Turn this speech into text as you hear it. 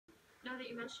Now that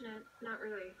you mention it, not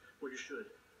really. Well, you should.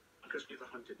 Because you're the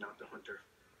hunted, not the hunter.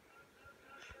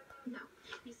 No.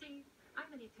 You see,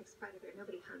 I'm an apex predator.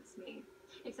 Nobody hunts me.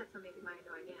 Except for maybe my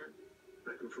annoying aunt.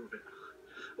 I can prove it.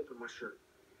 Open my shirt.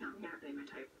 No, you're not really my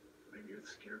type. Maybe you're the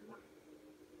scared one.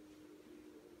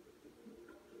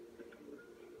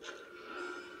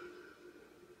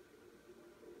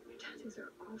 Your tattoos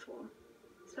are awful.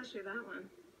 Especially that one.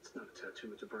 It's not a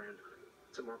tattoo, it's a brand.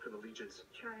 It's a mark of allegiance.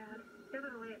 Triad. You're a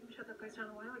little late. Shut that place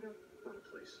down a while ago. Not a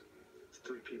place. It's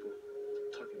 3 people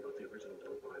talking about the original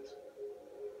bloodlines.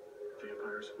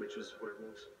 Vampires, witches,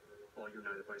 werewolves, all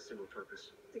united by a single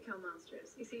purpose. To kill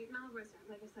monsters. You see, Malibu's,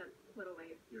 like I said, a little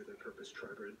late. You're their purpose,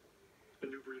 tribrid. A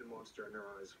new breed of monster in their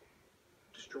eyes.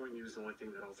 Destroying you is the only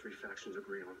thing that all 3 factions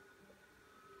agree on.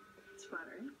 It's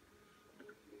flattering.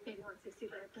 Maybe once they see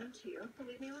what I've done to you, they'll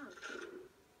leave me alone.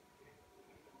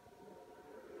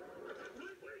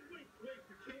 Wait,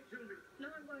 you can't kill me. No,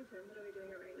 I'm going to. I'm literally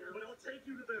doing it right now. But I'll take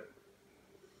you to them.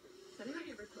 Has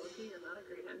anybody ever told you you're not a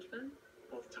great henchman?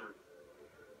 All the time.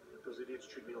 Those idiots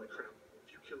treat me like crap.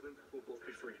 If you kill them, we'll both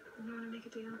be free. You want to make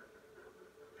a deal?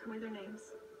 Tell me their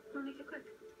names. I'll make it quick.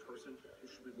 The person you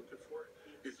should be looking